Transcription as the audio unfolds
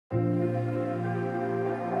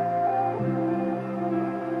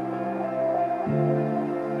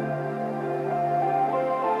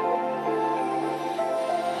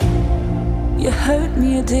hurt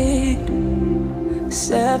me, you did,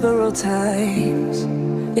 several times.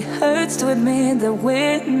 It hurts to admit that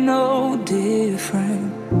we're no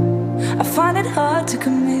different. I find it hard to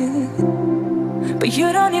commit, but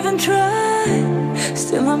you don't even try.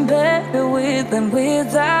 Still I'm better with than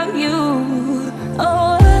without you.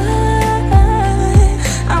 Oh,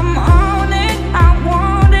 I'm on it, I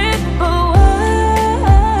want it, but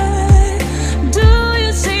why do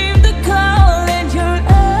you seem to call in your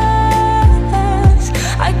eyes?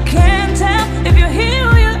 I can't tell if you're here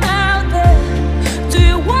or you're out there. Do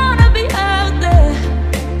you wanna be out there?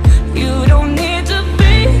 You don't need to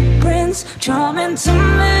be Prince Charming to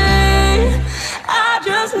me. I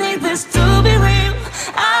just need this to be real.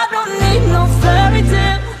 I don't need no fairy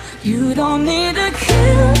tale. You don't need a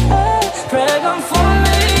killer pregnant for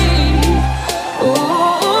me.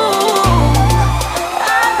 Ooh,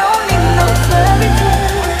 I don't need no fairy tale.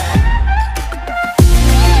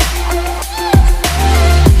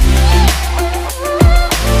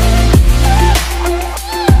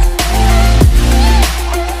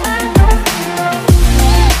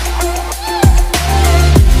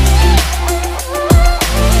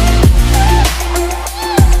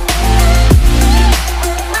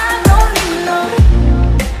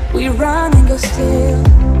 Still,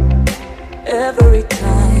 every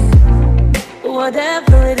time,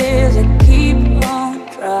 whatever it is, I keep on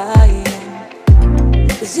trying.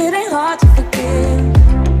 'Cause it ain't hard to forgive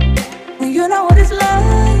when you know what it's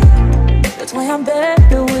like. That's why I'm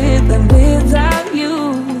better with than without you.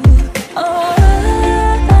 Oh,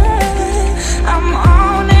 I'm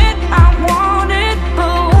on it, I want it,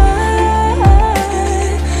 but why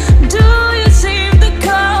do you seem to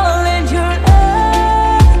call in your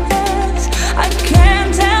eyes? I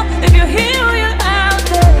can't tell if you're here or you're out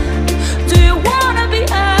there. Do you wanna be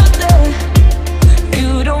out there? You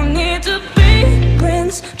don't need to be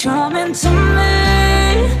Prince Charming to me.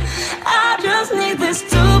 I just need this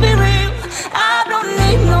to be real. I don't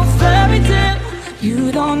need no fairy tale.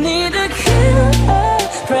 You don't need a killer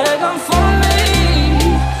pregnant for me.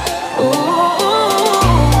 Ooh.